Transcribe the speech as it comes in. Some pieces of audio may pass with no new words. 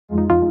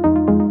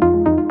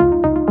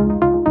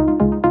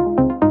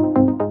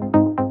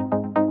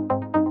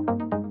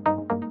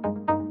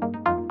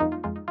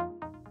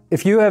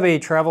If you have a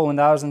Travel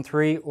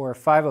 1003 or a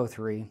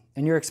 503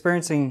 and you're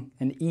experiencing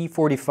an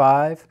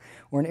E45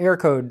 or an error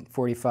code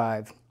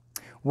 45,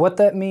 what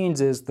that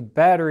means is the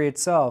battery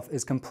itself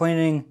is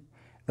complaining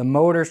the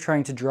motor is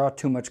trying to draw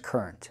too much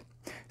current.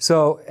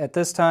 So at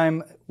this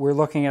time, we're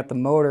looking at the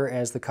motor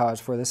as the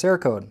cause for this error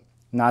code,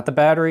 not the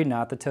battery,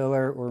 not the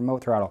tiller or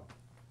remote throttle.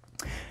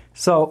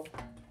 So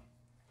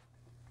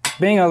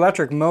being an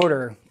electric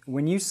motor,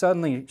 when you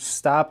suddenly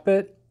stop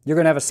it, you're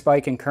going to have a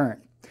spike in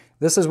current.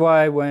 This is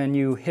why when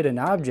you hit an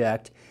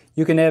object,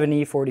 you can have an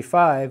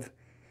E45.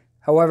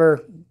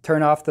 However,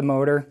 turn off the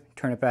motor,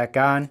 turn it back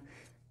on,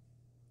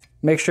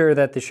 make sure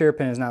that the shear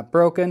pin is not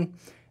broken,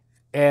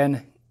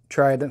 and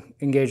try to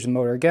engage the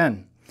motor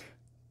again.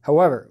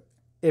 However,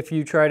 if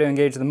you try to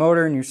engage the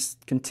motor and you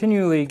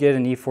continually get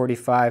an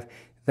E45,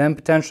 then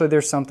potentially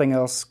there's something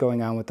else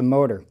going on with the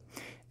motor.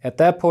 At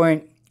that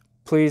point,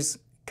 please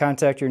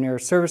contact your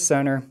nearest service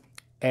center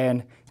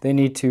and they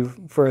need to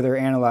further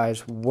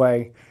analyze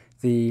why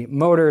the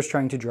motor is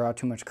trying to draw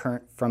too much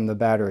current from the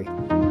battery.